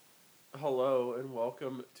Hello and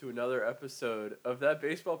welcome to another episode of that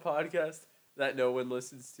baseball podcast that no one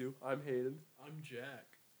listens to. I'm Haden. I'm Jack.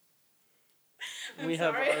 We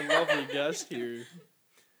have our lovely guest here.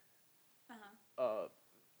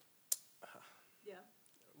 Yeah.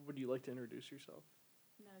 Would you like to introduce yourself?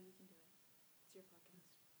 No, you can do it. It's your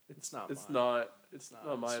podcast. It's not It's mine. not. It's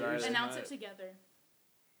not mine Seriously. either. Announce it together.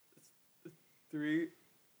 3,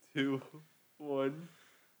 2, 1.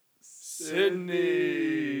 Sydney.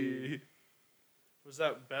 Was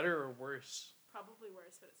that better or worse? Probably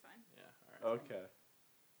worse, but it's fine. Yeah, alright. Okay.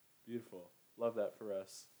 Beautiful. Love that for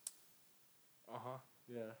us. Uh-huh.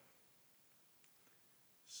 Yeah.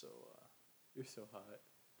 So, You're so hot.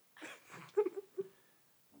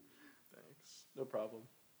 thanks. No problem.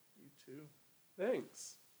 You too.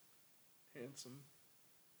 Thanks. Handsome.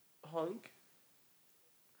 Hunk.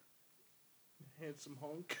 Handsome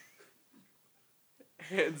hunk.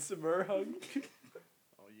 Handsomer hunk.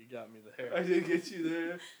 Oh, you got me there. I did get you there.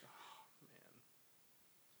 Man.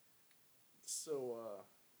 So,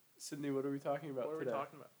 Sydney, what are we talking about what are we today?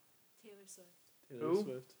 talking about? Taylor Swift. Taylor Who?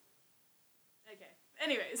 Swift. Okay.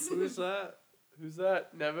 Anyways. Who's that? Who's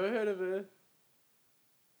that? Never heard of it.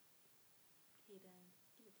 Haden.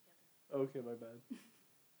 Get it together. Okay, my bad.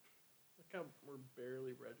 Look how we're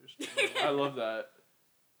barely registered. I love that.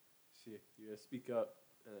 See, you gotta speak up,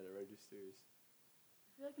 and then it registers.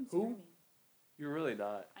 I feel like I'm Who? screaming. You're really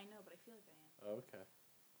not. I know, but I feel like I am. Oh, okay.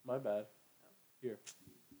 My bad. Here.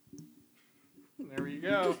 There you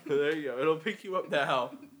go. There you go. It'll pick you up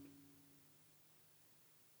now.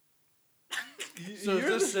 So is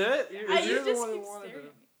this it? You You're the just one who keep wanted staring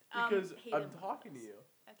to. at me. Because Hayden I'm talking to wanted you.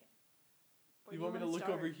 this. Okay. Do you want me to look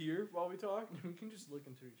over here while we talk? We can just look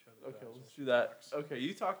into each other. Okay, let's do that. Okay,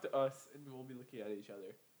 you talk to us, and we'll be looking at each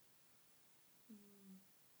other.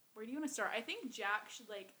 Where do you want to start? I think Jack should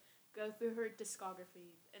go through her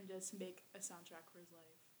discography and just make a soundtrack for his life.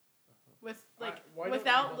 With why don't you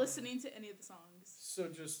without help listening to any of the songs. So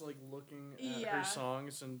just looking at Yeah. her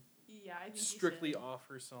songs and Yeah, I think you strictly should. off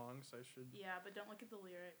her songs, I should. Yeah, but don't look at the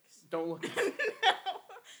lyrics. Don't look at.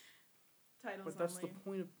 Titles But that's only. the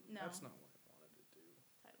point of. No. That's not what I wanted to do.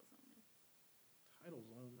 Titles only.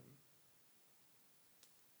 Titles only.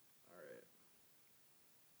 All right.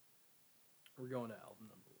 We're going to album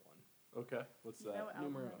number 1. Okay, what's You know that? what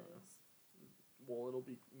album Numero it uno. is. Well, it'll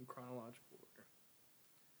be in chronological order.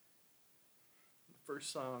 The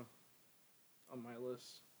first song on my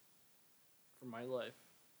list for my life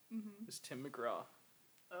Mm-hmm. is Tim McGraw.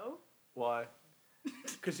 Oh? Why?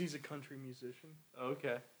 Because he's a country musician.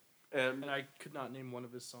 Okay. And And I could not name one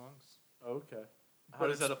of his songs. okay. How But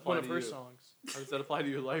does that it's apply one to of her you? songs. How does that apply to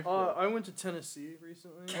your life? I went to Tennessee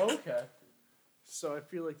recently. Okay. So I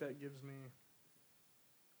feel like that gives me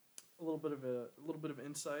a little bit of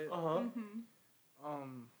insight. Uh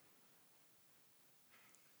Mm-hmm.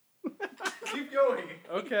 Keep going.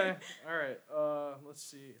 Okay. All right. Let's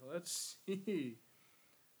see.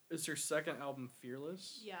 Is her second album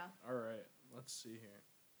Fearless? Yeah. All right. Let's see here.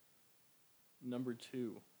 Number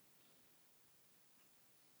 2.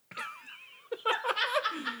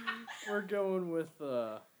 We're going with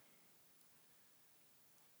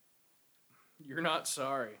You're Not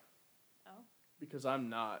Sorry. Oh. Because I'm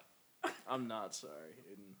not. I'm not sorry,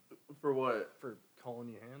 Hayden, For what? for calling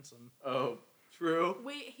you handsome. Oh, true.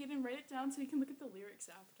 Wait, Hayden, write it down so you can look at the lyrics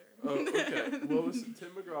after. Oh, okay. What was it? Tim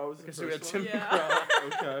McGraw was the Okay, first so we had one? Tim Yeah.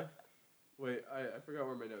 McGraw. Okay. Wait, I forgot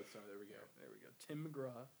where my notes are. There we go. There we go. Tim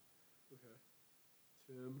McGraw. Okay.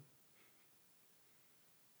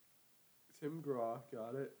 Tim Graw,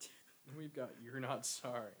 got it. And we've got You're Not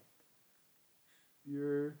Sorry.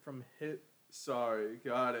 You're From hit sorry,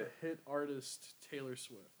 got it. artist Taylor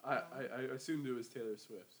Swift. I assumed it was Taylor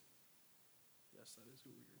Swift. Yes, that is who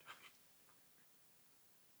we were talking.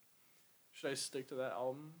 Should I stick to that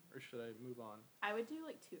album or should I move on? I would do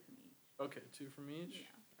 2 from each. Okay, 2 from each. Yeah.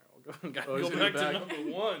 All right, we'll go. Oh, Go is it back to back?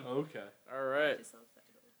 number 1. Okay. All right. Just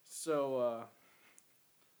self-titled. So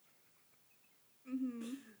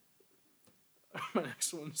Mm-hmm. my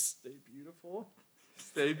next one's Stay Beautiful.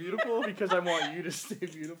 Stay beautiful? Because I want you to stay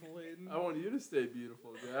beautiful, Hayden. I want you to stay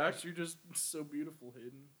beautiful, Jack. Actually, you're just so beautiful,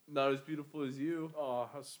 Hayden. Not as beautiful as you. Oh,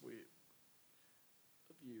 how sweet.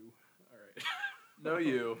 Of you. All right. No,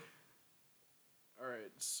 you. All right.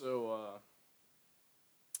 So,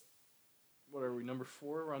 what are we? Number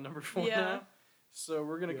 4? We're on number 4 Yeah. now. So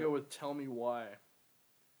we're gonna Yeah. go with "Tell Me Why."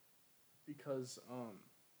 Because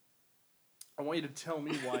I want you to tell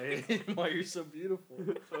me why you're so beautiful.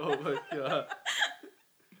 Oh my god.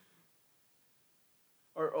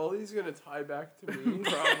 Are all these gonna tie back to me?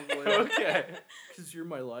 Probably. Okay. Because you're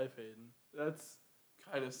my life, Hayden. That's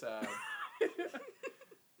kind of sad.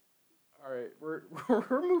 right, we're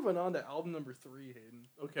moving on to album number 3, Hayden.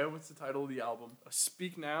 Okay, what's the title of the album?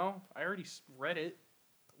 Speak Now. I already read it.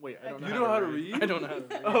 Wait, I don't know. You know how to read? I don't know how to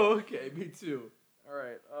read. Oh, okay, me too. All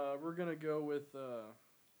right, we're gonna go with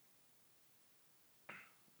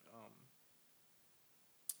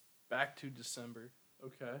Back to December.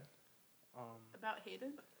 Okay. About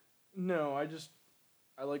Haden? No, I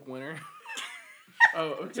like winter.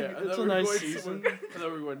 Oh, okay. It's a nice season. Somewhere, I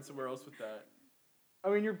thought we were going somewhere else with that. I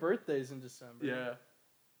mean, your birthday's in December. Yeah.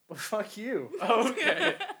 But fuck you. Oh,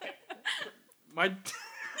 okay. My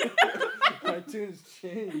tune's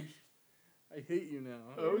changed. I hate you now.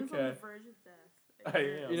 Hayden's on Okay. the verge of death. I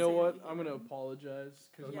am. You know what? I'm gonna apologize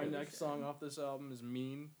because Yeah, my you next should. song off this album is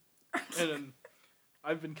mean, and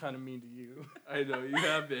I've been kind of mean to you I know, you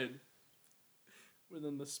have been.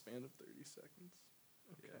 within the span of 30 seconds.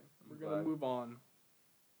 Okay, Yeah, we're I'm gonna glad. move on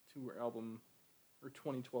to our album, our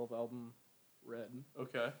 2012 album, Red.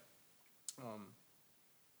 Okay.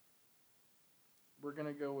 We're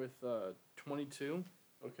gonna go with 22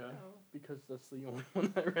 Okay. Oh. because that's the only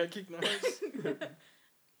one I recognize.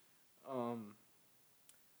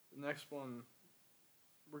 The next one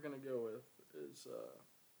we're gonna go with is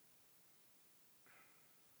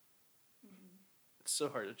Mhm. it's so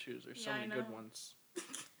hard to choose. There's so Yeah, I many good know. ones.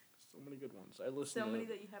 So many good ones. I listen So to many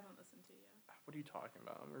that you haven't listened to yet. What are you talking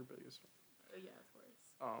about? I'm your biggest fan. Oh, yeah, of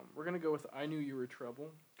course. We're gonna go with I Knew You Were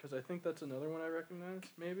Trouble because I think that's another one I recognize.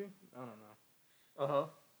 Maybe I don't know, Uh-huh.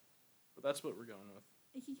 but that's what we're going with.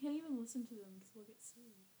 You can't even listen to them because we'll get sued.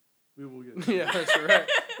 We will get Yeah, that's right.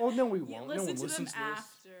 Well, no, we You won't. No listen one to listens them to this.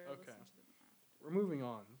 after. Okay. Listen to them after. We're moving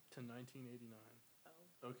on to 1989.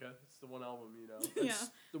 Oh. Okay, that's the one album, you know. Yeah.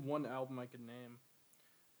 That's the one album I could name.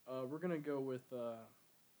 We're gonna go with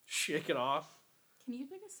 "Shake It Off." Can you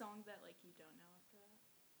pick a song that like you don't know after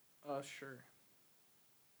that? Sure.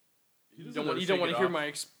 He You doesn't don't know want, you Shake don't It want to hear Off.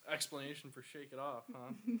 my explanation for "Shake It Off,"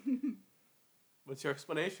 huh? What's your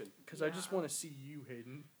explanation? Because I just Yeah. want to see you,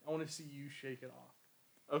 Hayden. I want to see you shake it off.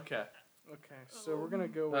 Okay. Okay, so we're gonna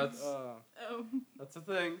go with That's- Oh. That's a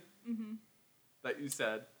thing Mhm. that you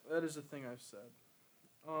said. that is the thing I've said.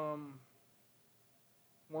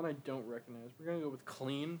 One I don't recognize. We're gonna go with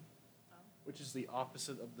 "Clean," Oh. which is the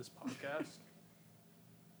opposite of this podcast.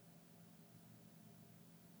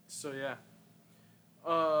 So yeah.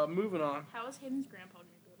 Moving on. How is Hayden's grandpa gonna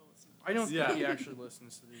be able to listen to I don't Yeah. think he actually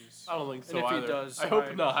listens to these. I don't think so And if he either. does, I hope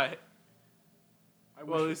I- not. I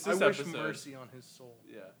well, wish, it's I this wish episode. mercy on his soul.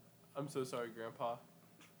 Yeah. I'm so sorry, Grandpa.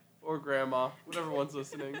 Or Grandma. Whatever one's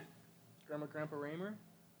listening. Grandpa Raymer?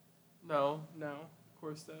 No. No. Of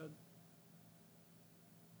course, Dad.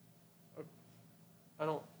 Okay. I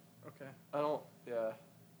don't. Okay. Yeah.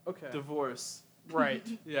 Okay. Divorce. Right.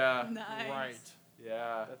 Yeah. Nice. Right.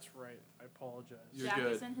 Yeah. That's right. I apologize. You're Jack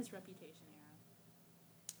good. is in his Reputation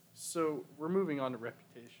era. So we're moving on to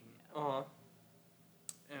Reputation, Uh-huh.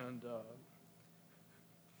 and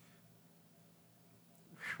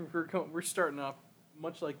we're starting off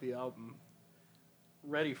much like the album,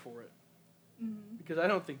 ready for it, Mhm. because I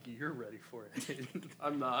don't think you're ready for it.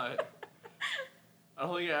 I'm not. I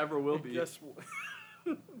don't think I ever will be. Guess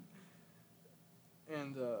what?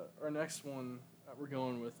 And our next one that we're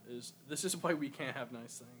going with is "This Is Why We Can't Have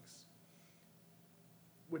Nice Things,"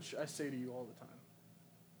 which I say to you all the time.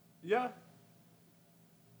 Yeah.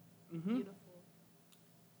 Mm-hmm. Beautiful.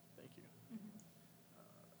 Thank you. Mhm.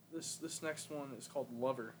 This next one is called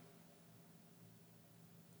 "Lover."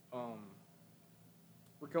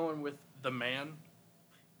 We're going with "The Man."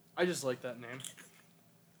 I just like that name.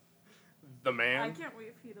 The I Man. can't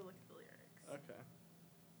wait for you to look at the lyrics. Okay.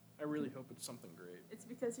 I really hope it's something great. It's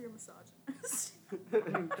because you're a misogynist.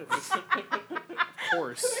 Of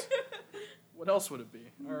course. What else would it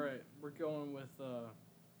be? All right, we're going with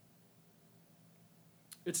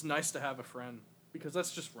 "It's Nice to Have a Friend," because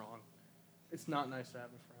that's just wrong. It's not nice to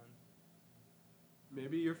have a friend.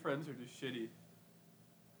 Maybe your friends are just shitty.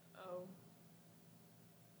 Oh.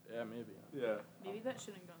 Yeah, maybe. Yeah. Maybe that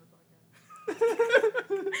shouldn't go on the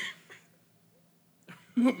podcast.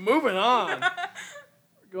 Moving on.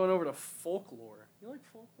 We're going over to folklore. You like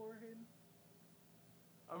folklore, Hayden?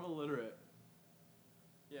 I'm illiterate.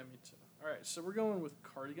 Yeah, me too. All right, so we're going with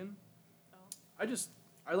 "Cardigan." Oh.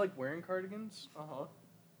 I like wearing cardigans. Uh-huh.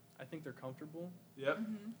 I think they're comfortable. Yep.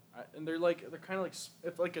 Mhm. And they're kind of like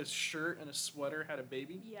if like a shirt and a sweater had a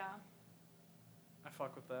baby. Yeah. I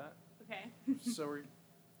fuck with that. Okay. So we're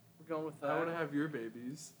going with that. I want to have your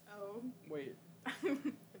babies. Oh. Wait.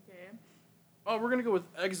 Okay. Oh, we're gonna go with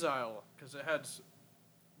 "Exile" because it had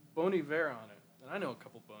Bon Iver on it, and I know a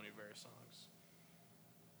couple Bon Iver songs.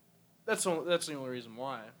 That's the only reason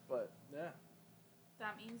why. But yeah.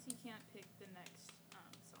 That means you can't pick the next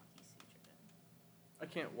song he's featured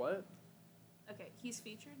can't what? Okay, he's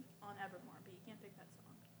featured on Evermore, but you can't pick that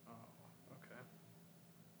song. Oh, okay.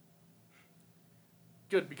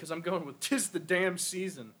 Good, because I'm going with "'Tis the Damn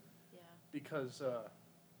Season." Yeah. Because,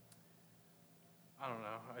 I don't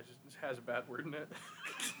know, it has a bad word in it.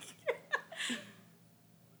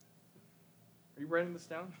 Are you writing this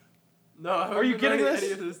down? No, I Are you haven't getting writing this?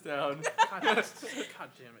 any of this down. God damn it.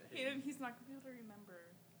 Hayden. He's not gonna be able to remember.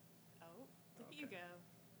 Oh, look at you go.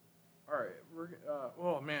 All right,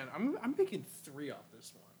 oh man, I'm making 3 off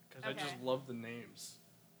this one because I just Okay. love the names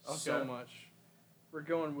so Okay. much. We're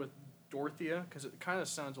going with Dorothea because it kind of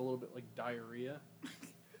sounds a little bit like diarrhea.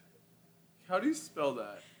 How do you spell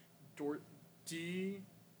that?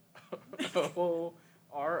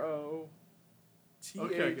 D-O-R-O-T-H-E-A.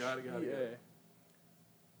 Okay, got it.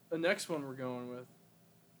 The next one we're going with.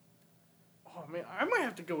 Oh man, I might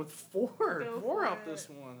have to go with 4. Go 4 for off it. this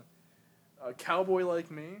one. Cowboy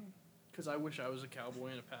Like Me, because I wish I was a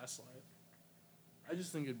cowboy in a past life. I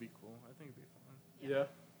just think it'd be cool. I think it'd be fun. Yeah.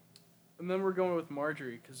 And then we're going with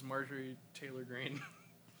Marjorie, because Marjorie Taylor Greene,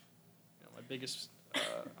 my biggest.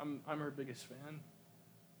 I'm her biggest fan.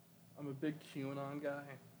 I'm a big QAnon guy.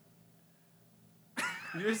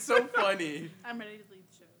 You're so funny. I'm ready to leave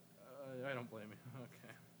the show. I don't blame you.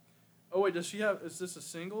 Okay. Oh wait, does she have? Is this a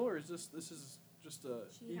single or is this is just a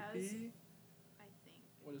She EP? has, I think.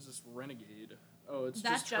 What is this, Renegade? Oh, it's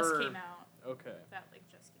That just her. came out. Okay. That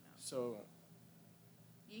just came out. So.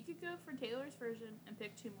 You could go for Taylor's version and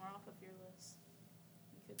pick 2 more off of your list.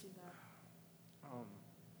 You could do that.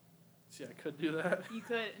 See, I could do that. You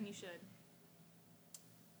could, and you should.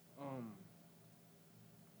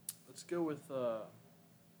 Let's go with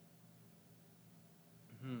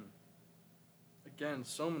Again,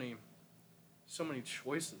 so many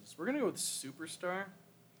choices. We're gonna go with Superstar.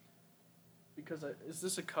 Because is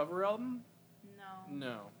this a cover album? No.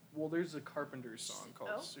 No. Well, there's a Carpenters song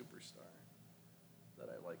called Oh. Superstar that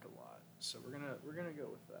I like a lot. So we're gonna go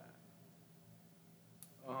with that.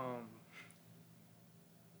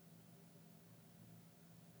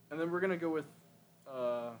 And then we're gonna go with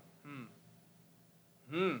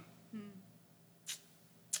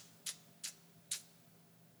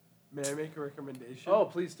May I make a recommendation? Oh,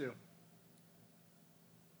 please do.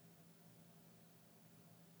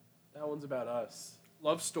 That one's about us.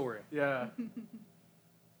 Love Story. Yeah.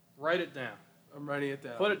 Write it down. I'm writing it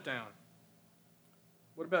down. Put it down.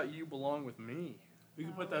 What about You Belong With Me? We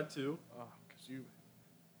can put that too. Oh, because you,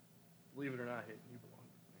 believe it or not, Hayden, you belong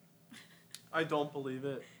with me. I don't believe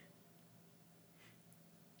it.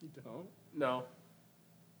 You don't? No.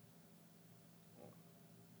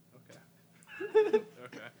 Okay.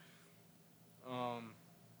 Okay.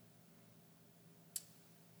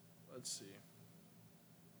 Let's see.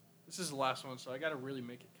 This is the last one, so I gotta really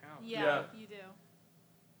make it count. Yeah, you do.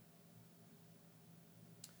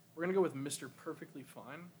 We're gonna go with Mr. Perfectly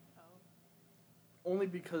Fine. Oh. Only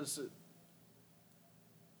because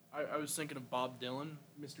I was thinking of Bob Dylan,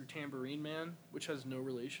 Mr. Tambourine Man, which has no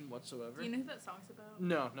relation whatsoever. Do you know who that song's about?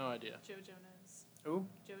 No idea. Joe Jonas. Who?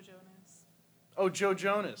 Joe Jonas. Oh, Joe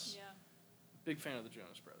Jonas. Yeah. Big fan of the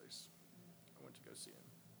Jonas Brothers. I went to go see him,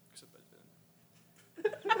 except I didn't.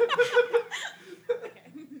 Okay.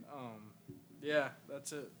 Yeah,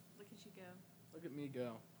 that's it. Look at you go. Look at me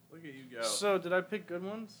go. Look at you go. So, did I pick good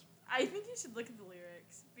ones? I think you should look at the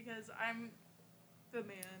lyrics because I'm the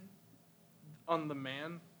man. On the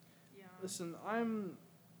man? Yeah. Listen, I'm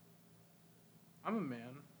a man,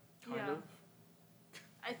 kind Yeah. of.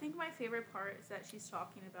 I think my favorite part is that she's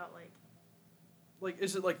talking about Like,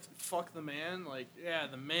 is it like, fuck the man? Like, yeah,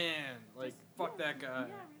 the man. Like, just- fuck yeah, that guy. Yeah,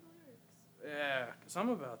 read the lyrics. Yeah, because I'm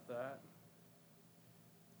about that.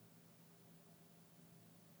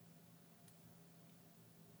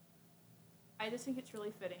 I just think it's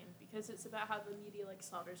really fitting because it's about how the media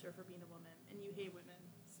slaughters her for being a woman, and you hate women.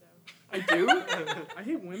 So. I do? I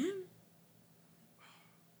hate women?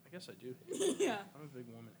 I guess I do hate women. Yeah. I'm a big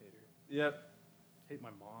woman hater. Yep. Hate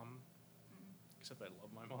my mom. Except I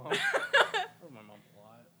love my mom. I love my mom a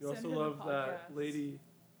lot. You Send also her the love that podcast. lady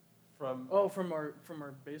from. Oh, from our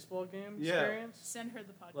baseball game Yeah. experience? Send her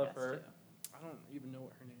the podcast Love her. too. I don't even know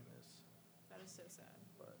what her name is. That is so sad.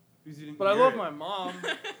 Who's eating? But I love my mom.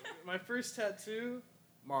 My first tattoo,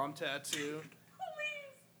 mom tattoo.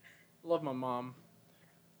 Please. Love my mom.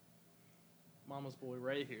 Mama's boy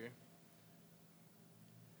right here.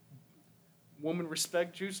 Woman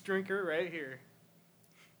respect juice drinker right here.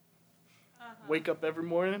 Uh-huh. Wake up every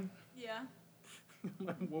morning. Yeah.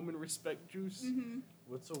 My woman respect juice. Mm-hmm.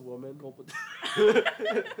 What's a woman? Gulp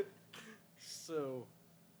it. So,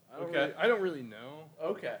 Okay. I don't really know.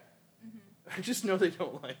 Okay. Mm-hmm. I just know they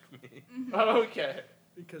don't like me Mm-hmm. Okay.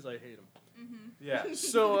 because I hate them. Mm-hmm. Yeah.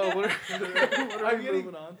 So, what are I'm we getting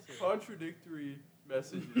moving on to? contradictory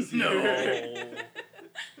messages. No. here.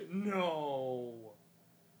 No.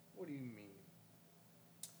 What do you mean?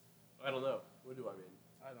 I don't know. What do I mean?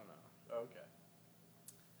 I don't know. Okay.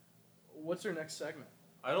 What's our next segment?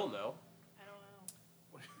 I don't know. I don't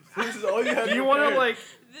know. This is all you have. Do you want to prepared.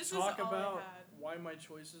 This talk is all about I had. why my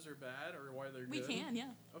choices are bad or why they're We good? can, yeah.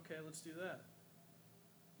 Okay, let's do that.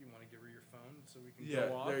 You want to give her your phone so we can Yeah,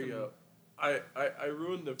 go off? there you and- go. I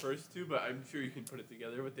ruined the first two, but I'm sure you can put it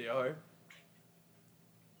together what they are.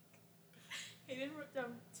 Hayden wrote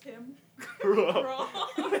down Tim. Raw.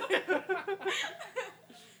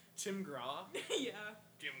 Tim Graw. Yeah.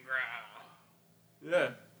 Tim Graw. Yeah,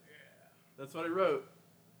 Yeah. that's what I wrote.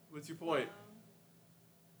 What's your point?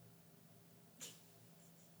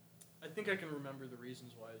 I think I can remember the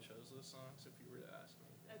reasons why I chose those songs if you were to ask me.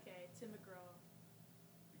 Okay, Tim McGraw.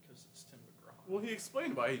 Because it's Tim McGraw. Well, he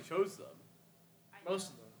explained why he chose them. I Most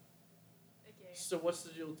know. of them. Okay. So what's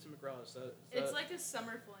the deal with Tim McGraw? Is that It's like a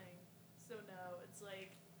summer fling. So no, it's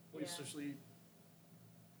like. wait, yeah. so she...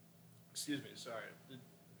 Excuse me, sorry.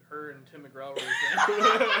 Her and Tim McGraw were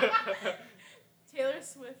a thing? Taylor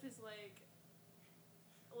Swift is like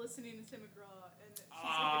listening to Tim McGraw, and she's like a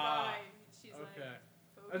guy. And she's like, Okay.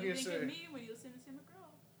 "What I was do you gonna think of say- me when you listen to Tim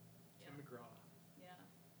McGraw?" Tim McGraw. Yeah,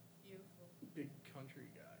 beautiful. Big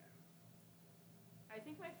country guy. I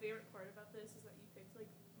think my favorite part about this is that you picked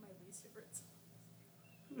like my least favorite songs.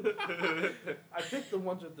 I picked the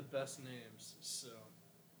ones with the best names, so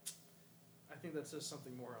I think that says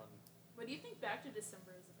something more on What do you think Back to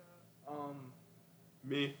December is about?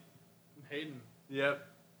 Me. Haden. Yep.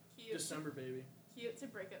 Cute. December baby. Cute to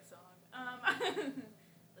breakup song.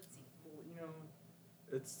 Let's see. Well, you know,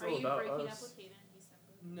 It's Are still you about breaking us. up with Hayden in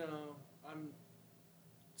December? no, I'm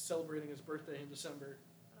celebrating his birthday in December.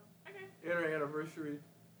 Oh, okay. And our anniversary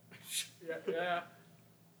yeah.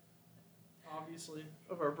 Obviously.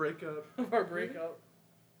 of our breakup. Of our breakup.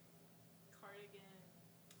 Cardigan.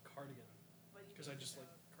 Cardigan. What do you Because think I just it's like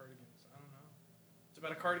about? cardigans. I don't know. It's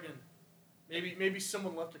about a cardigan. Maybe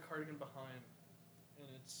someone left a cardigan behind,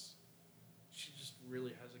 and she just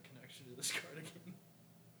really has a connection to this cardigan.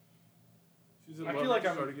 She's in I love feel with like the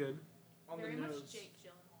I'm- cardigan. On Very the much nose. Jake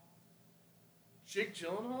Gyllenhaal. Jake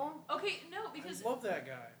Gyllenhaal? Okay, no, because I love that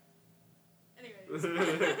guy. anyways,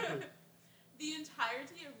 the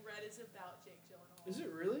entirety of Red is about Jake Gyllenhaal. Is it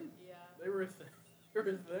really? Yeah. They were a thing. They were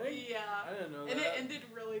a thing? Yeah. I didn't know And that. it ended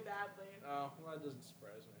really badly. Oh, well, that doesn't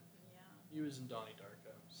surprise me. Yeah. He was in Donnie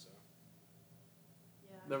Darko, so.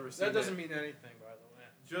 Yeah. Never seen That doesn't it. mean anything, by the way.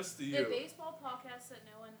 Just to The you. baseball podcast that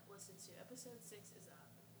no one listens to, episode 6 is up.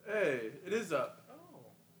 Hey, it is up. Oh.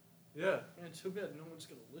 Yeah. Man, too bad no one's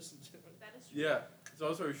going to listen to it. That is true. Yeah. It's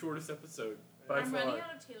also our shortest episode by I'm far. running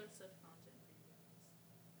out of Taylor Swift content for you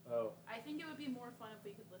guys. Oh. I think it would be more fun if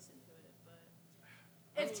we could listen to it, but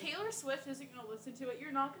I if mean- Taylor Swift isn't going to listen to it,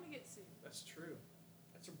 you're not going to get sued. That's true.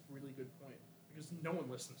 That's a really good point. Because no one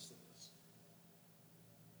listens to this.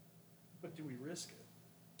 But do we risk it?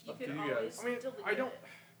 You Up could to you always guys. I mean, delete I don't. it.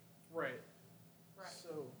 Right. Right.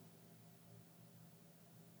 So,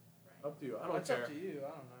 Right. Up to you. I don't that's care. up to you. I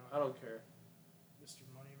don't know. I don't care. Mr.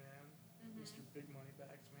 Moneyman. Mhm. Mr. Big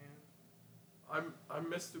Moneybags Man. I'm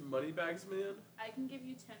Mr. Moneybags Man. I can give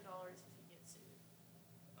you $10 if you get sued.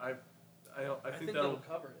 I I think think that'll.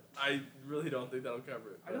 cover it. I really don't think that'll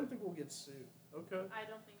cover it. I don't think we'll get sued. Okay. I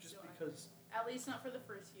don't think Just so. either. because. At least not for the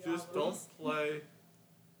first few Just don't albums. play.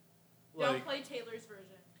 Don't Like, play Taylor's version.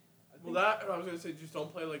 I well, think- that I was gonna say, just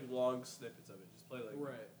don't play like long snippets of it. Just play like.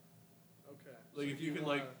 Right. Okay. Like So if do you can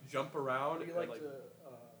wanna- like jump around. do you and, like to.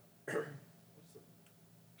 What's the.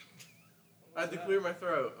 I had to what's clear that? my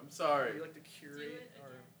throat. I'm Do sorry. you like to Do curate it or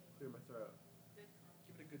again. Clear my throat. Good call.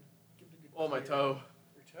 give it a good. Give it a good. Oh, my clear. toe.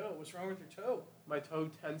 Your toe. What's wrong with your toe? My toe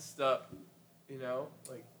tensed up. You know,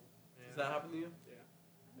 like does that happen to you? Yeah.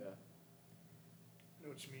 Yeah. I know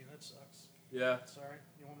what you mean. That sucks. Yeah. Sorry.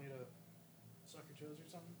 You want me to suck your toes or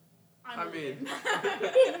something? I mean,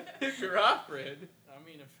 leaving. if you're offering. I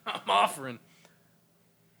mean, if I'm offering.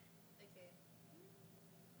 Okay.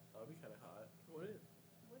 That'll be kind of hot. Would it?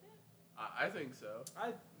 Would it? I think so.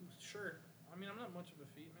 Sure. I mean, I'm not much of a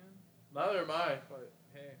feet man, Neither am I. but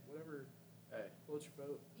hey, whatever Hey. floats your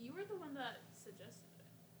boat. You were the one that suggested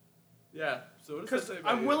it. Yeah. So what does Because that say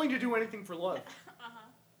about I'm you? willing to do anything for love. Uh-huh.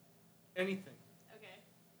 Anything. Okay.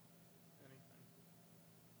 Anything.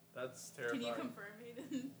 That's Can terrifying. you confirm,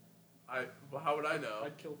 Hayden? Well, how would I know?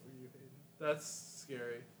 I'd kill for you, Hayden. That's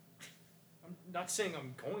scary. I'm not saying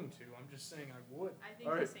I'm going to. I'm just saying I would. I think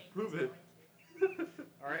All he's right, saying prove he's it. going to.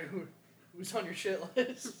 All right, who's on your shit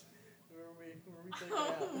list? Who are we taking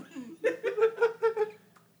out?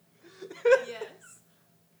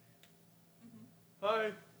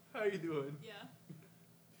 you doing? Yeah.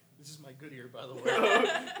 This is my good ear, by the way. Have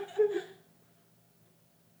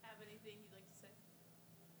anything you'd like to say?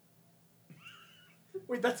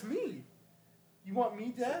 Wait, that's me. You want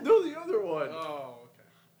me, Dad? No, the other one. Oh,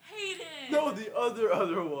 okay. Hayden! No, the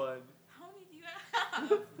other one. How many do you have?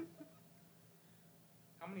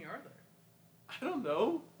 How many are there? I don't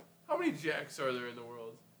know. How many Jacks are there in the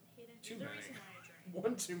world? Hayden, Too you're the many. reason why I drink.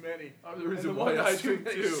 One too many. I'm the reason And why one I that's drink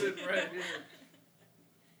sitting too. right here.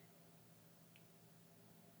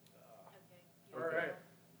 Okay. All right.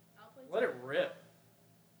 I'll play Let it rip.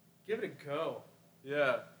 Give it a go.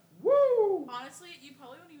 Yeah. Woo! Honestly, you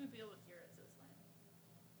probably won't even be able to hear it, so it's fine.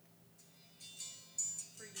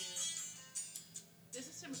 For you. This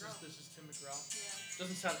is Tim McGraw. This is Tim McGraw. Yeah.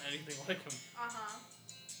 Doesn't sound anything like him. Uh-huh.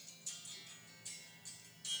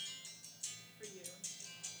 For you.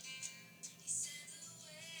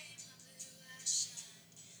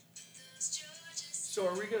 So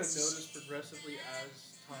are we going to notice progressively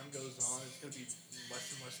as time goes on, it's going to be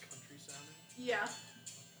less and less country sounding? Yeah.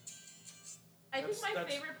 I think my That's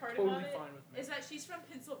favorite part totally about it fine with me. is that she's from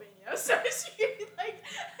Pennsylvania, so she like.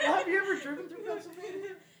 Well, have you ever driven through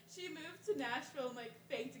Pennsylvania? She moved to Nashville and like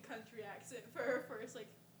faked a country accent for her first like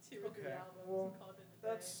 2 or 3 Okay, albums well, and called it a day.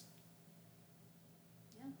 That's...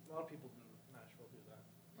 Yeah. A lot of people in Nashville do that.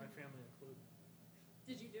 My family included.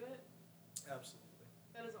 Did you do it? Absolutely.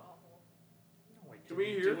 That is awful. No, I Can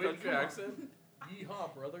we didn't hear do it. country Come on. accent?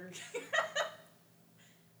 Yeehaw, brother.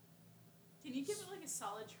 Can you give it like a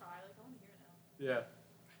solid try? Like I want to hear it now. Yeah.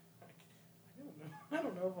 I don't know. I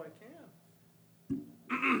don't know if I can.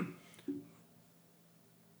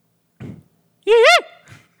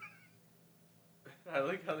 I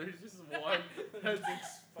like how there's just one that's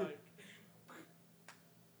spike.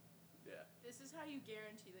 Yeah. This is how you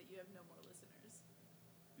guarantee that you have no more listeners.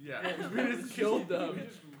 Yeah. We just killed them. We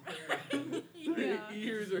just murdered them. Their Yeah.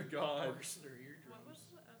 ears are gone. Burst their eardrums. What was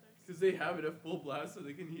the other? Because they have it at full blast so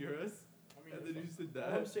they can hear us. I mean, And then you said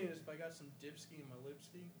all I'm that. saying is if I got some dipski in my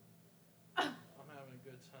lipski, I'm having a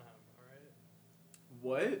good time, alright?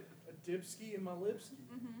 What? A dipski in my lipski.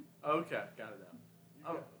 Mm-hmm. Okay, got it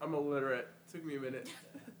now. I'm illiterate. Took me a minute.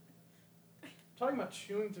 Talking about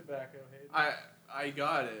chewing tobacco, Hayden. I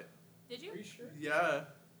got it. Did you? Are you sure? Yeah.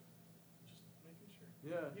 Just making sure.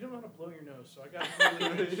 Yeah. You don't know how to blow your nose, so I got to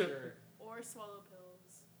really make sure. Or swallow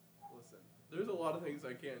pills. Listen, there's a lot of things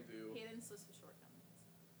I can't do. Hayden's list of shortcomings.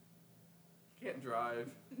 Can't drive.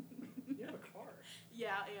 You have a car.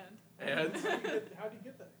 Yeah, and. And How do you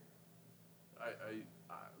get that?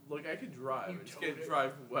 look, I can drive. You I just towed can't it.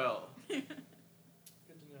 drive well. Good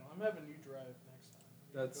to know. I'm having you drive next time.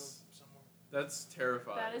 We can That's- go somewhere. That's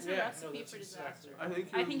terrifying. That is a Yeah, recipe no, that's for disaster. exactly I think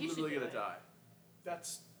I you're think you should literally do gonna it. die.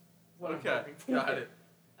 That's what Okay, I'm hoping for. got it.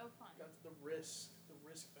 Oh, fun. That's the risk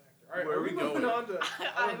factor. All right, Where are are we we moving going? on to?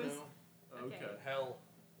 I don't was- know. Okay. Okay. Hell.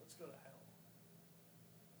 Let's go to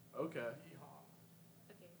hell. Okay. Yeehaw.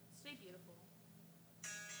 Okay, stay beautiful.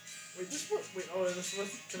 Wait, this was. Wait, oh, this was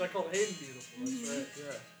because I called Hayden beautiful. That's right.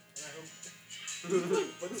 Yeah. And I hope.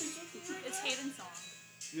 What is he? It's Hayden's song.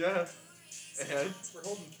 Yeah. And We're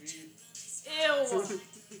holding feet. Ew.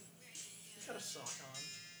 He's got a sock on.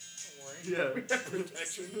 Don't worry. Yeah. We have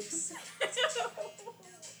protection.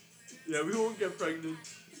 yeah, we won't get pregnant.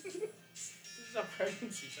 This is how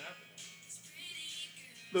pregnancy's happening.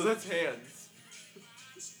 No, that's hands.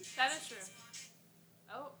 That is true.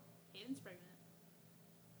 Oh, Hayden's pregnant.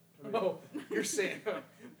 I mean, Oh, you're saying.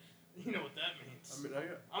 You know what that means. I mean,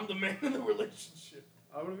 I'm the man in the relationship.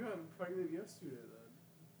 I would have gotten pregnant yesterday then.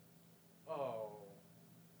 Oh.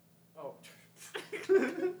 Oh.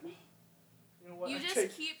 You know what? You I just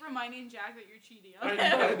take- keep reminding Jack that you're cheating on I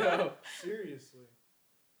him. know. I know. Seriously.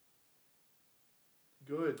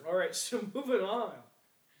 Good. All right, so moving on.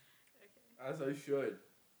 Okay. As I should.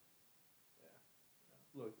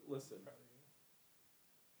 Yeah. Look, listen.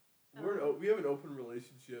 Oh. We have an open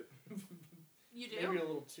relationship. You do? Maybe a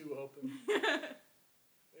little too open.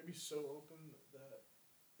 Maybe so open that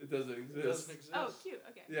It doesn't it exist. doesn't exist. Oh, cute.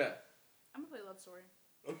 Okay. Yeah. I'm gonna play Love Story.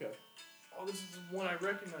 Okay. Oh, this is the one I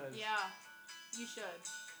recognize. Yeah. You should.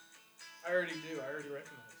 I already do. I already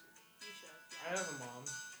recognize it. You should. I have a mom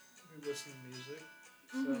who listens to music.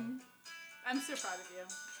 So, Mm-hmm. I'm so proud of you.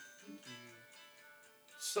 thank you.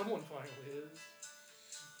 Someone finally is.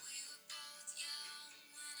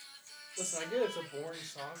 Listen, I get it's a boring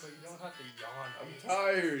song, but you don't have to yawn. I'm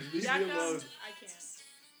tired. Leave Jack me alone. knows I can't.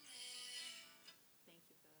 Thank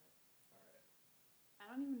you for that. Alright.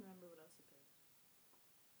 I don't even remember what else you picked.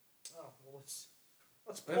 Oh, well, let's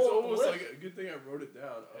That's pull up the almost list. like a good thing I wrote it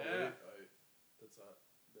down. Oh, Yeah. wait. That's not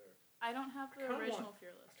there. I don't have the I kinda original I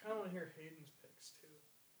Fearless. kind of want to hear Hayden's picks, too.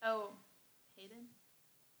 Oh, Hayden?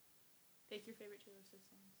 Pick your favorite Taylor Swift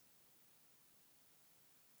songs.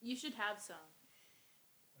 You should have some.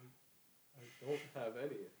 I don't have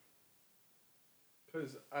any.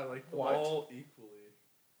 Because I like them What? all equally.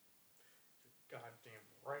 Goddamn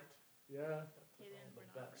right. Yeah. Haden, we're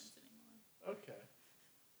not friends anymore. Okay.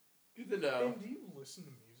 Good to know. Ben, do you listen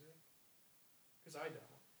to music? Because I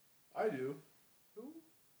don't. I do. Who?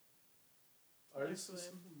 Artists Swift.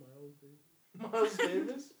 listen to Miles Davis. Miles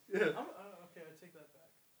Davis? Yeah. Okay, I take that back.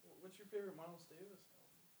 What's your favorite Miles Davis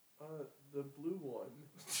album? The blue one.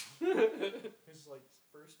 His, like,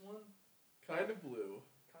 first one? Kind of blue.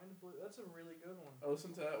 Kind of blue. That's a really good one. I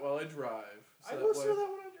listen to that while I drive. I listen to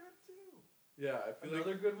that when I drive, too. Yeah, I feel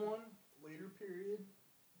Another good one, later period,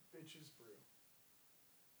 Bitches Brew.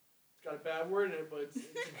 It's got a bad word in it, but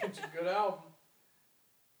it's a good album.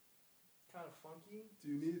 Kind of funky. Do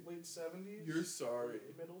you need... Late 70s? You're sorry.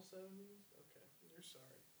 Middle 70s? Okay, you're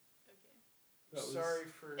sorry. Okay. Sorry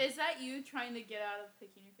for... Is that you trying to get out of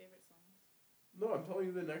picking your favorite songs? No, I'm telling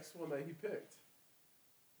you the next one that he picked.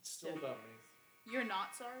 It's still about me. You're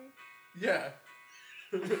not sorry? Yeah.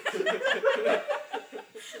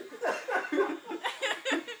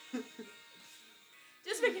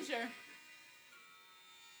 Just making sure.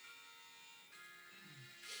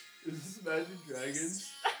 Is this Imagine Dragons?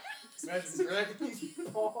 Imagine Dragons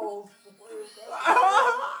balls.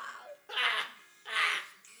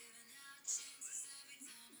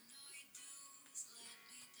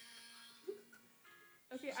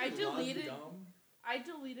 Okay, I deleted the It's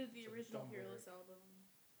a original dumb Fearless lyric. album.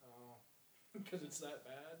 Oh. Because it's that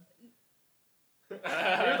bad?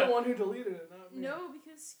 You're the one who deleted it, not me. No,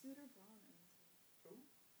 because Scooter Braun owns it. Who?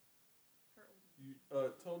 Her old You,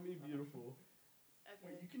 Tell Me Beautiful.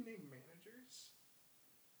 Okay. Wait, you can name managers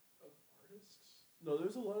of artists? No,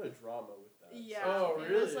 there's a lot of drama with that. Yeah, Oh,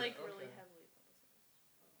 it really? was like really Okay. heavily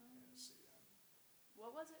publicized. I see that.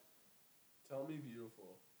 What was it? Tell Me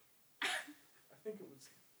Beautiful. I think it was...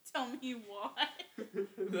 Tell me why. No,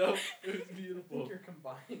 it was I think beautiful. you're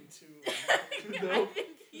combining two. No, I think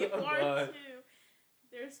you I'm are not. too.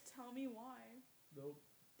 There's Tell Me Why. Nope.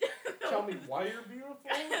 Tell me why you're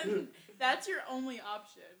beautiful? That's your only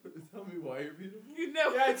option. Tell Me Why You're Beautiful? You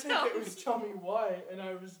know. Yeah, I think it was Tell Me Why, and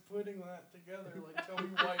I was putting that together, like, tell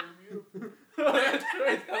me why you're beautiful. Oh, that's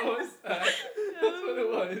right, that was that. That's what it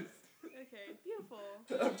was. Okay, beautiful.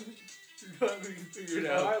 I'm glad we can figure it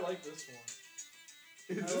Oh, out. I like this one.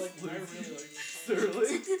 Is I this really like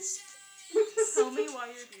Lindsay this Sterling? Tell me why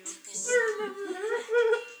you're beautiful. I remember her.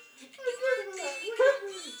 I remember that. Look at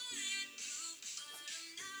me.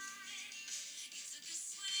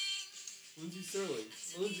 Lindsay Sterling.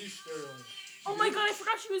 Lindsay Sterling. Oh my god, I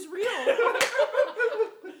forgot she was real.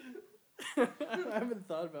 I haven't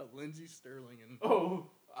thought about Lindsay Sterling in Oh,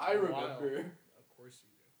 I a remember. while. Of course you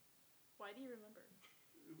do. Why do you remember?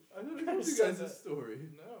 I don't know you guys this story.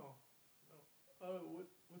 No.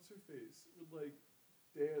 What's her face would like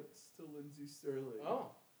dance to Lindsay Sterling?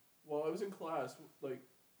 Oh. While I was in class, like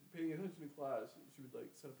paying attention in class, she would like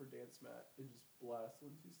set up her dance mat and just blast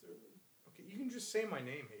Lindsay Sterling. Okay, you can just say my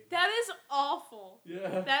name, Haden. That is awful.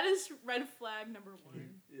 Yeah. That is red flag number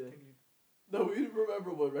one. Yeah. Can you... No, we didn't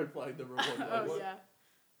remember what red flag number one was. Oh yeah.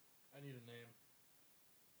 I need a name.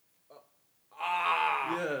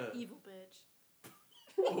 Yeah. Evil bitch.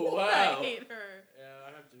 Oh, wow. I hate her. Yeah,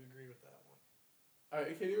 I have to agree with that one. I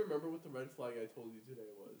can't even remember what the red flag I told you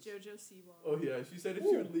today was. Jojo Siwa. Oh yeah, she said if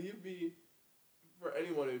she would leave me for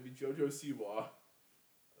anyone, it would be JoJo Siwa.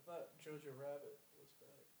 I thought Jojo Rabbit was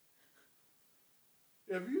better.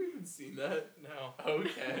 Have you even seen that? No.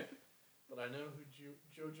 Okay. But I know who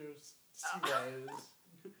Jojo Siwa is.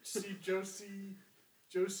 See Josie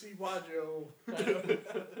Wajo.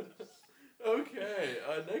 Okay,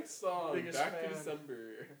 next song, Biggest Back to fan.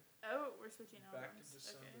 December. Oh, we're switching albums. Back to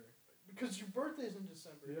December. Okay. Because your birthday's in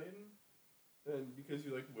December, Yeah. Hayden. And because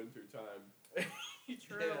you like winter time.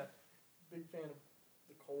 True. Yeah. Big fan of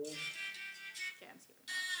the cold. Okay, I'm skipping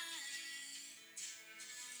that.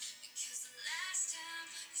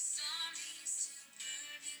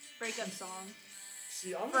 Breakup song.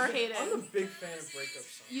 See, I'm For a big, Hayden. I'm a big fan of breakup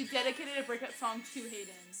songs. You dedicated a breakup song to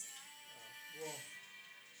Haden. Well,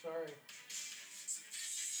 sorry.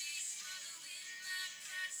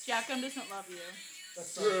 Jackum doesn't love you.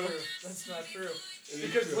 That's not True. true. That's not true. It is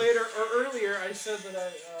Because true. later or earlier, I said that I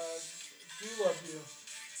do love you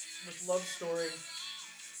with Love Story.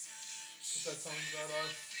 Because that song's about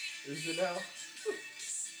us. Is it now?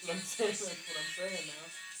 But I'm saying that's what I'm saying now.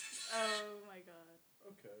 Oh my god.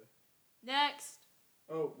 Okay. Next.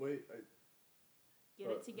 Oh, wait. Get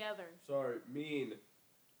it together. Sorry. Mean.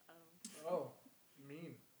 Oh. Oh,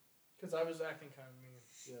 mean. Because I was acting kind of mean.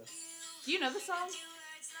 Yeah. Do you know the song?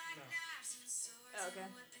 No. Oh, okay.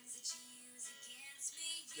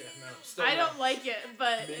 Yeah, no. Still I no. don't like it,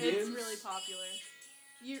 but it's Minions? really popular.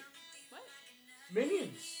 You what?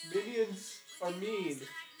 Minions. Minions are mean.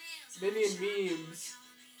 Minion memes.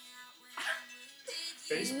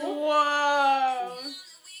 Baseball? Whoa!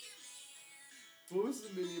 What was the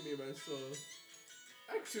minion meme I saw?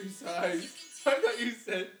 Exercise. I thought you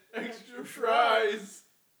said extra fries.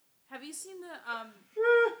 Have you seen the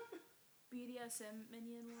BDSM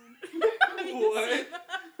minion one? Have you What? seen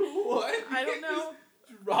that? What? I don't know.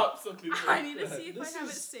 Just drop something like I need to that. see if This I have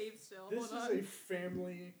it is- saved still. This Hold is on. a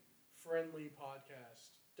family-friendly podcast.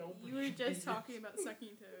 Don't You were bring just minions. talking about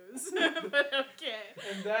sucking toes, but okay.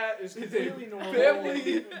 And that is It's a completely normal.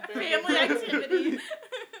 family- Family activity.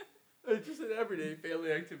 It's just an everyday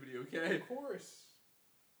family activity, okay? Of course.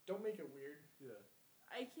 Don't make it weird. Yeah.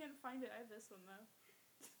 I can't find it. I have this one though.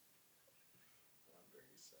 I'm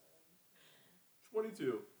very sad.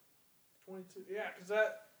 22. 22. Yeah, because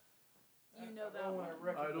that. You know that one.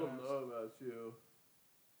 one. I don't know about you,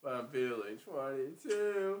 but I'm feeling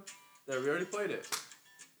 22. There, we already played it.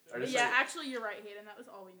 I just Yeah, said it. actually, you're right, Hayden. That was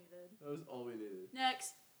all we needed. That was all we needed.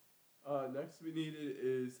 Next. Next we needed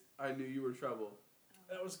is I Knew You Were Trouble.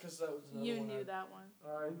 That was because that was another You one knew I- that one.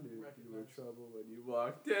 I knew you were Recognize. trouble when you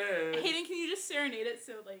walked in. Hayden, can you just serenade it?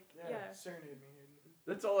 So like, yeah. Serenade me, Hayden.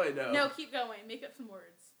 That's all I know. No, keep going. Make up some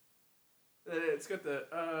words. And it's got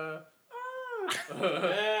the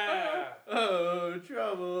Yeah. oh,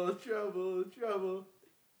 trouble, trouble, trouble.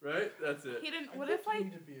 Right? That's it. Hayden, I what think if you I?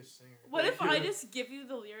 need to be a singer. What if Thank I you. just give you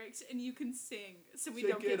the lyrics and you can sing, so we Shake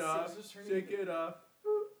don't get it off. Is this her Shake name? it off.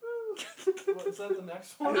 What, is that the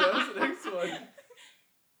next Yeah, one? that's the next one.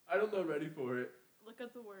 I don't know ready for it. Look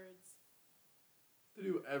up the words. To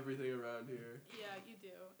do everything around here. Yeah, you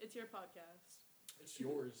do. It's your podcast. It's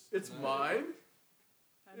yours. It's tonight. mine?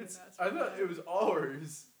 I didn't It's ask I for thought that. it was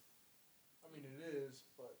ours. I mean, it is,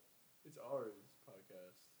 but It's ours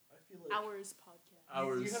podcast. I feel like Ours podcast.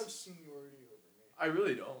 Ours. You have seniority over me. I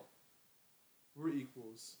really don't. We're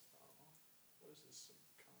equals. Oh, what is this? Some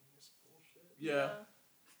communist bullshit? Yeah.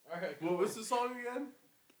 All right. What was the song again?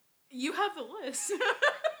 You have the list.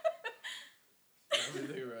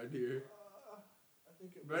 Everything around here. I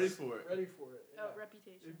think it Ready was- for it. Ready for it. Yeah. Oh,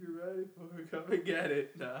 reputation. If you're ready for it, come and get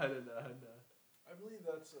it. Nah, nah, nah, nah. I believe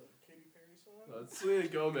that's a Katy Perry song. No, it's Selena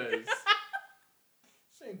Gomez.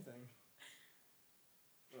 Same thing.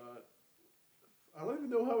 I don't even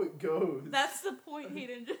know how it goes. That's the point,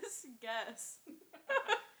 Hayden. Just guess.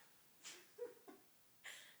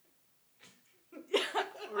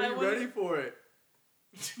 Are you ready for it?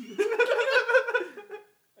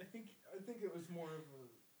 I think it was more of a.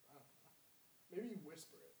 I don't know. Maybe you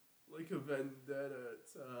whisper it. Like a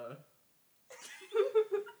vendetta.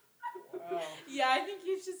 Wow. Yeah, I think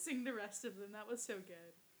you should sing the rest of them. That was so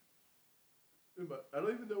good. I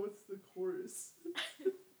don't even know what's the chorus.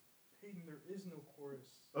 Hayden, there is no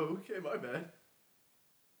chorus. Oh, okay, my bad.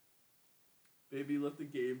 Baby, let the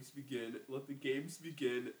games begin. Let the games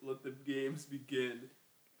begin. Let the games begin.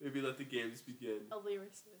 Baby, let the games begin. A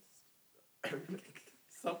lyricist.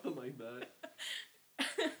 Something like that. I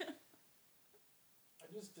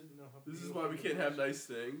just didn't know how. This is beautiful why we the can't have words-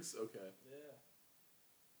 nice things? Okay. Yeah.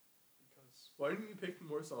 Because Why didn't you pick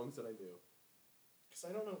more songs that I knew?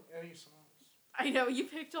 I don't know any songs. I know, you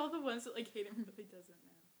picked all the ones that like Hayden really doesn't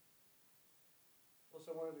know. Plus,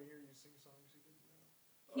 I wanted to hear you sing songs you didn't know.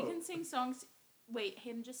 He Oh. can sing songs. Wait,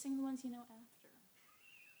 Hayden, just sing the ones you know after.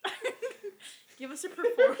 Give us a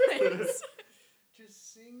performance.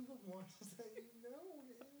 Just sing the ones that you know,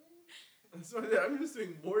 Hayden. So I'm just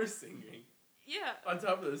doing more singing. Yeah. On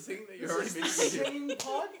top of the singing that you're This already is the making me do. same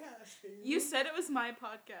podcast, Hayden. You said it was my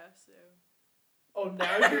podcast, so. Oh,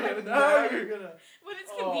 now you're gonna. Now now you're- you're gonna. When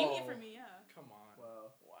it's convenient Oh. for me, yeah. Come on.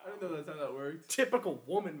 Wow. I didn't know that's how that worked. Typical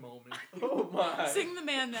woman moment. Oh my. Sing the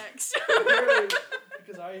man next.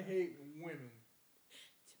 Because I hate women.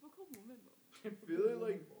 Typical woman moment. Feeling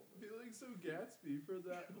like so Gatsby for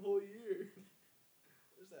that whole year.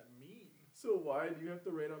 What does that mean? So why do you have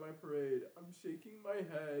to rain on my parade? I'm shaking my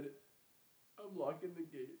head. I'm locking the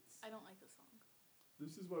gates. I don't like the song.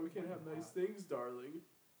 This is why we can't have nice things, darling.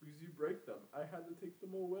 Because you break them. I had to take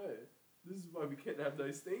them away. This is why we can't have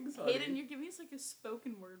nice things, honey. Hayden, you're giving us like a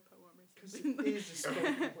spoken word poem or Because something. it is a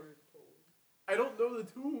spoken word poem. I don't know the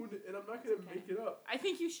tune, and I'm not going to Okay. make it up. I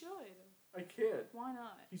think you should. I can't. Why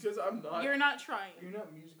not? Because I'm not. You're not trying. You're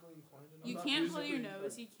not musically inclined enough. You not can't blow your musically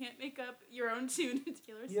nose. You can't make up your own tune to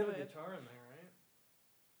Taylor You have a Swift. guitar in there, right?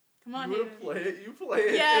 Come on, You want Hayden. to play it? You play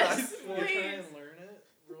it. Yes, and I sing Will it. you try please. and learn it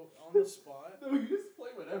real on the spot? No, you just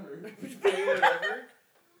play whatever. You play whatever?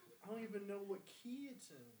 I don't even know what key it's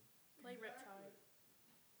in. Play Riptide.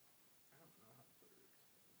 I don't know how to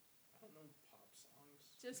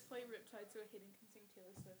Just play Riptide so Hayden can sing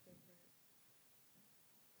Taylor Swift over it.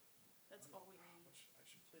 That's all we need. I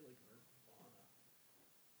should play like Nirvana.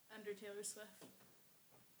 Under Taylor Swift.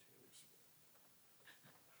 Taylor Swift.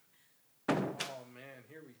 Oh man,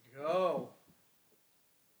 here we go.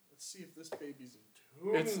 Let's see if this baby's in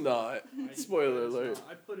tune. It's not. Spoiler alert.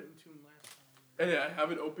 I put it in tune last time. Hey, I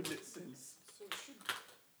haven't opened it since. So it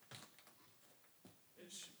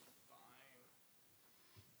should be fine.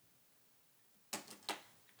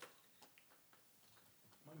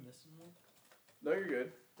 Am I missing one? No, you're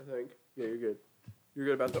good. I think. Yeah, you're good. You're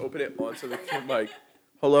good about to open it onto the mic.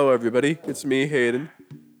 Hello, everybody. It's me, Haden.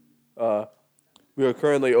 We are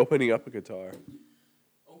currently opening up a guitar.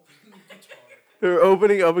 Open guitar. We're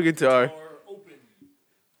opening up a guitar. Guitar open.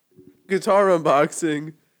 Guitar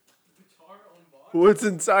unboxing. Guitar unboxed. What's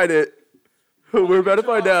inside it? We're about to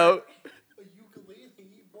find out. A ukulele.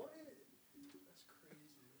 What? That's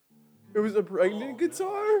crazy. It was a pregnant Oh,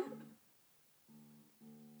 guitar?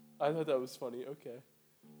 I thought that was funny. Okay.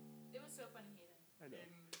 It was so funny, Hayden. I know.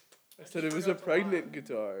 I said it was a pregnant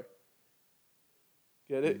guitar.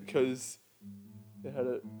 Get it? Because it had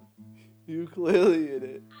a ukulele in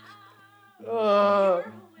it. You're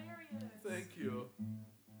hilarious. Thank you.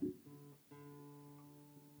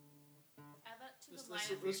 Add that to This the lineup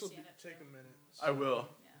for your will stand-up take show. a minute. I will.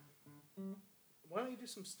 Yeah. Why don't you do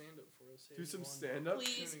some stand up for us? Do some Hayden, stand up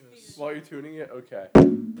Please, tuning this. please. while you're tuning it? Okay.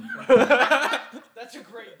 That's a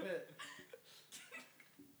great bit.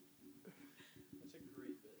 That's a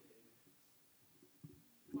great bit, Hayden.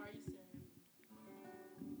 Why are you staring at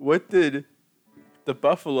me? What did the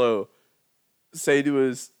buffalo say to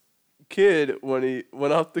his kid when he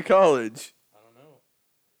went off to college? I don't know.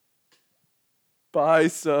 Bye,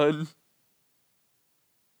 son.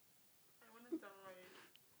 I want to die.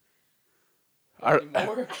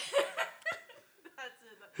 Anymore? That's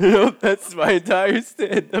it. That's my entire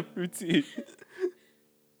stand-up routine.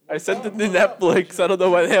 I sent it to Netflix. I don't know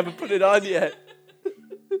why they haven't put it on yet.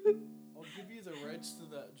 I'll give you the rights to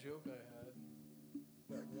that joke I had.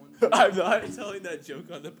 That one joke. I'm not telling that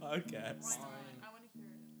joke on the Why podcast. not? I want to hear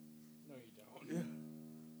it. No, you don't.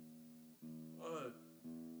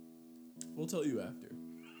 We'll tell you after.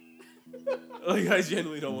 Like, I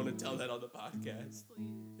genuinely don't want to tell that on the podcast. Please.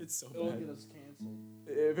 It's so It'll bad. get us canceled.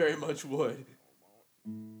 It very much would.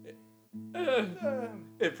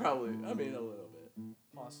 It probably, I mean, a little bit.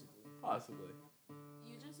 Possibly. Possibly.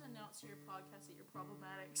 You just announced to your podcast that you're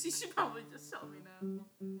problematic, so you should probably just tell me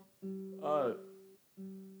now.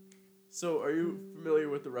 So are you familiar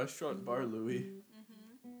with the restaurant Bar Louie?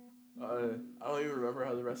 Mm-hmm. I don't even remember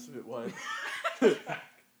how the rest of it went. I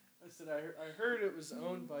said I heard it was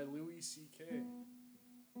owned by Louis C.K.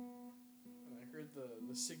 And I heard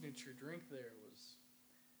the signature drink there was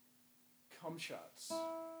cum shots.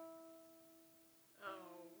 Oh.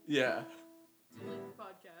 Yeah. Delete the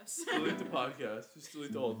podcast. Delete the podcast. Just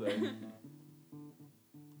delete the whole thing.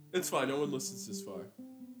 It's fine. No one listens this far.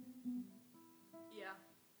 Yeah.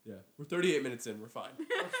 Yeah. We're 38 minutes in. We're fine.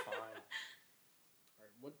 That's fine.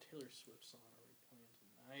 Alright, what Taylor Swift song are we playing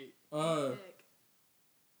tonight? Pick.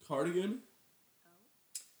 Cardigan? Oh.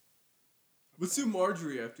 Let's do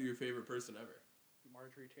Marjorie after your favorite person ever.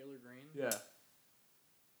 Marjorie Taylor Greene? Yeah.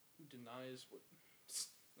 Who denies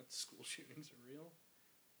that school shootings are real?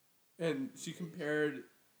 And she compared,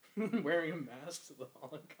 Wearing a mask to the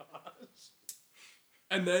Holocaust.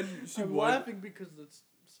 and then she I'm won. laughing because that's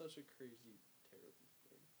such a crazy, terrible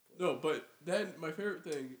thing. No, but then my favorite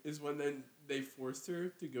thing is when then they forced her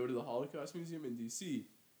to go to the Holocaust Museum in D.C.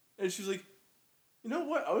 And she's like, you know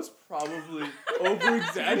what? I was probably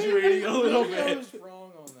over-exaggerating a little Maybe I bit. was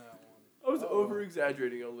wrong on that one. I was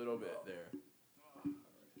over-exaggerating a little bit there. I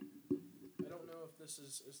don't know if this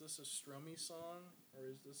is this a strummy song or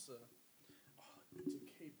is this a it's a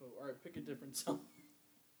capo. All right, pick a different song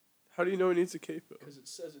How do you know it needs a capo? because it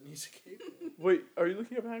says it needs a capo. Wait, are you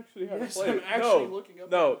looking up actually how Yes, to play I'm it? actually No, looking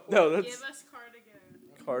up. no, no, that's Give us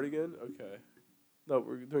Cardigan. Cardigan? Okay. No,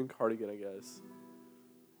 we're doing Cardigan, I guess.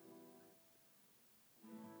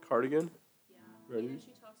 Cardigan? Yeah. Ready? Even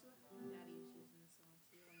she talks about her daddy issues in the song,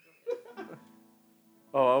 so you'll enjoy it.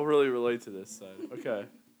 Oh, I'll really relate to this then. Okay.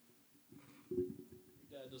 Your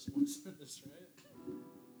dad doesn't listen to this, right?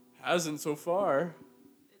 Hasn't so far.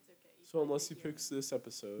 It's okay. You So can unless he hear it. picks this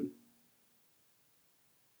episode.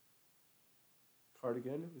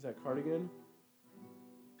 Cardigan? Is that Cardigan?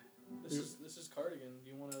 This is Cardigan. Do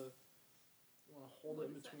you want to hold it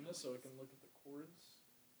in between us so I can look at the chords?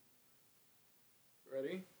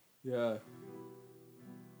 Ready? Yeah.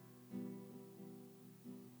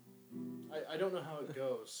 I don't know how it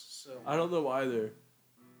goes, so I don't know either.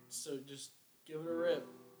 so just give it a rip.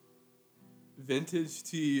 Vintage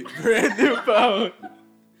tee, brand new phone.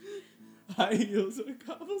 High heels on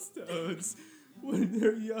cobblestones. When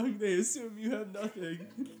they're young, they assume you have nothing.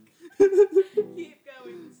 Keep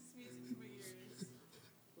going. This is music to my ears.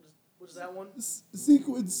 What is that one?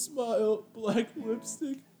 Sequin smile, black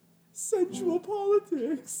lipstick, sensual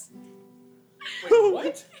politics. Wait,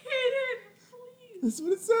 what? Hayden, please. That's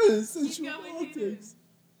what it says. Keep Sensual going, politics.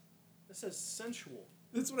 It says sensual.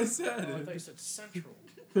 That's what I Oh, I thought said. you said central.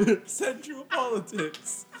 Sensual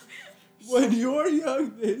politics. When you're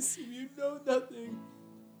young, they assume you know nothing.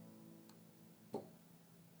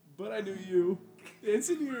 But I knew you.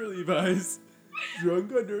 Dancing in your Levi's.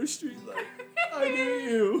 Drunk under a streetlight. I knew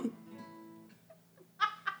you.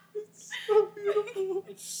 It's so beautiful.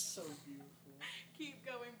 It's so beautiful. Keep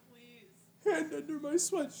going, please. Hand under my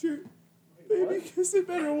sweatshirt. Wait, Baby, what? kiss it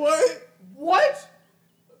better. What? What?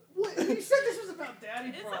 What? You said this was about daddy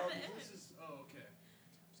It's at the problems. end. This is. Oh, okay. I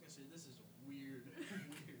was gonna say this is a weird,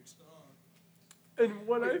 weird song. And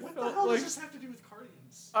when I What the felt hell like does this have to do with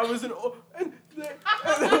cardigans? I was an old, and when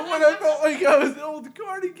I felt like I was an old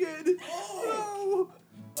cardigan, Oh.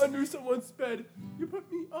 no, under someone's bed, you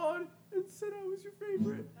put me on and said I was your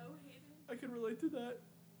favorite. Oh, Hayden. I can relate to that.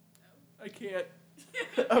 Oh. I can't.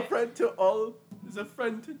 A friend to all is a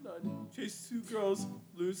friend to none. Chase two girls,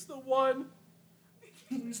 lose the one.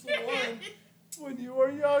 Who's the one? When you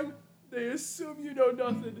are young, they assume you know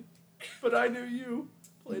nothing. But I knew you.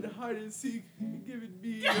 Played hide and seek and given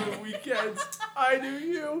me your weekends. I knew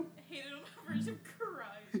you. Hayden remembers him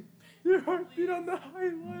crying. Your heartbeat on the high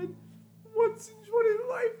line. Once in 20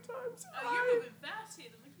 lifetimes. Oh, you're moving fast,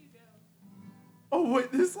 Hayden. Look you go. Oh,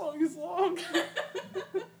 wait, this song is long.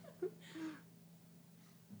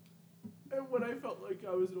 And when I felt like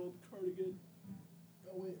I was an old cardigan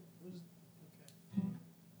Oh wait, what is? Okay.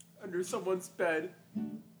 under someone's bed,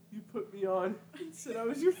 you put me on and said I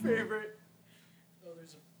was your favorite. Oh,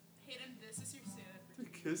 there's a. Hayden, this is your Santa for The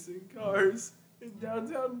kissing cars in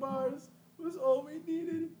downtown bars was all we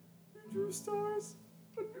needed. You drew stars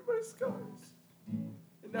under my scars.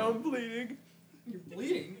 And now I'm bleeding. You're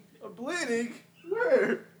bleeding. I'm bleeding?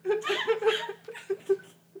 Where?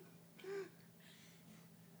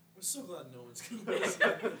 I'm so glad no one's gonna listen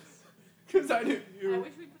to this. Because I knew I you.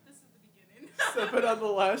 wish we put this at the beginning. Stepping on the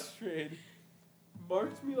last train.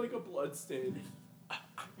 Marked me like a bloodstain. I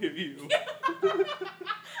give you.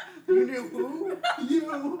 You knew who?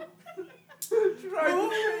 You. Tried to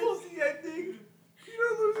change the ending.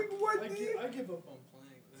 You're losing one knee. I give up on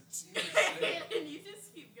playing this. You just say it. And you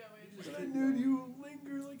just keep going. But I knew you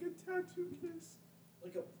linger like a tattoo kiss.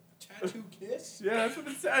 Like a tattoo kiss? Yeah, that's what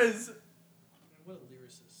it says. Man, what a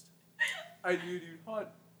lyricist. I knew you'd haunt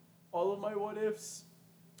all of my what ifs.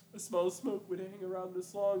 A smell of smoke would hang around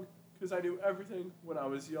this long, because I knew everything when I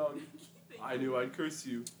was young. I knew I'd curse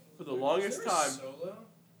you for the longest Is there a time. solo?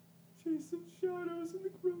 Chasing shadows in the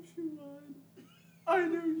grocery line. I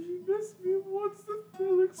knew you'd miss me once the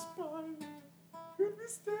fill expired. You'd be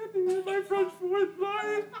standing in my front fourth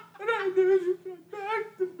line, and I knew you'd come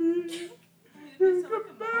back to me. You'd come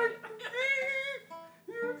back to me.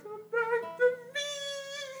 You'd come back to me.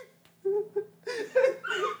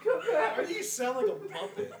 Come back. Why do you sound like a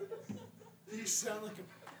Muppet? You sound like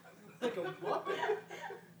a Muppet.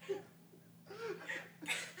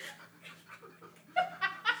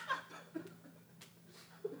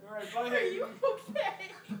 Alright, bye. Are you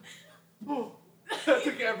okay? Oh, that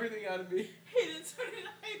took everything out of me. Hayden's putting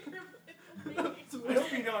hyperbole. I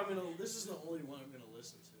hope you know this is the only one I'm gonna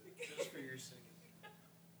listen to, just for your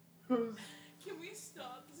singing. Can we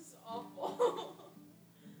stop? This is awful.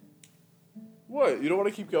 What? You don't want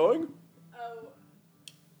to keep going? Oh,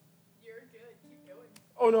 you're good. Keep going.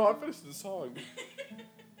 Oh no, I finished the song.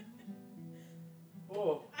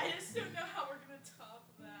 Oh, I just don't know how we're gonna top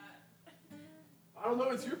that. I don't know.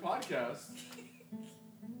 It's your podcast.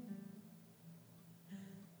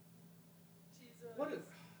 Jesus. What a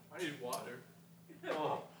I need water.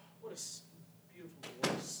 Oh, what a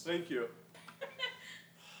beautiful voice. thank you.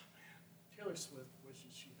 Taylor Swift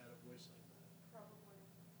wishes she had a voice Probably.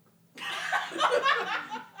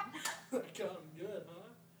 like that. Got him good,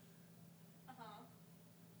 huh?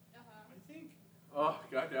 I think Oh,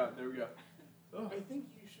 goddamn. There we go. Oh. I think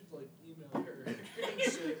you should like email her and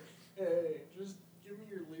say, hey, just give me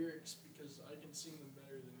your lyrics because I can sing them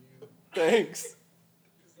better than you. Thanks.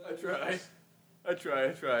 'Cause I that try. was I try.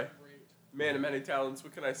 Great. Man of many talents.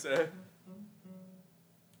 What can I say?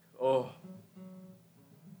 Oh.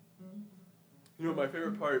 You know, my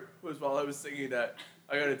favorite part was while I was singing that,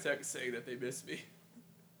 I got a text saying that they missed me.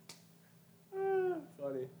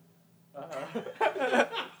 Funny.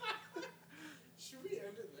 Should we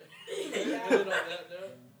end it there? Yeah. End it on that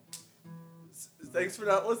note? Thanks for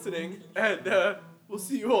not listening, and we'll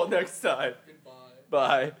see you all next time. Goodbye.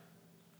 Bye.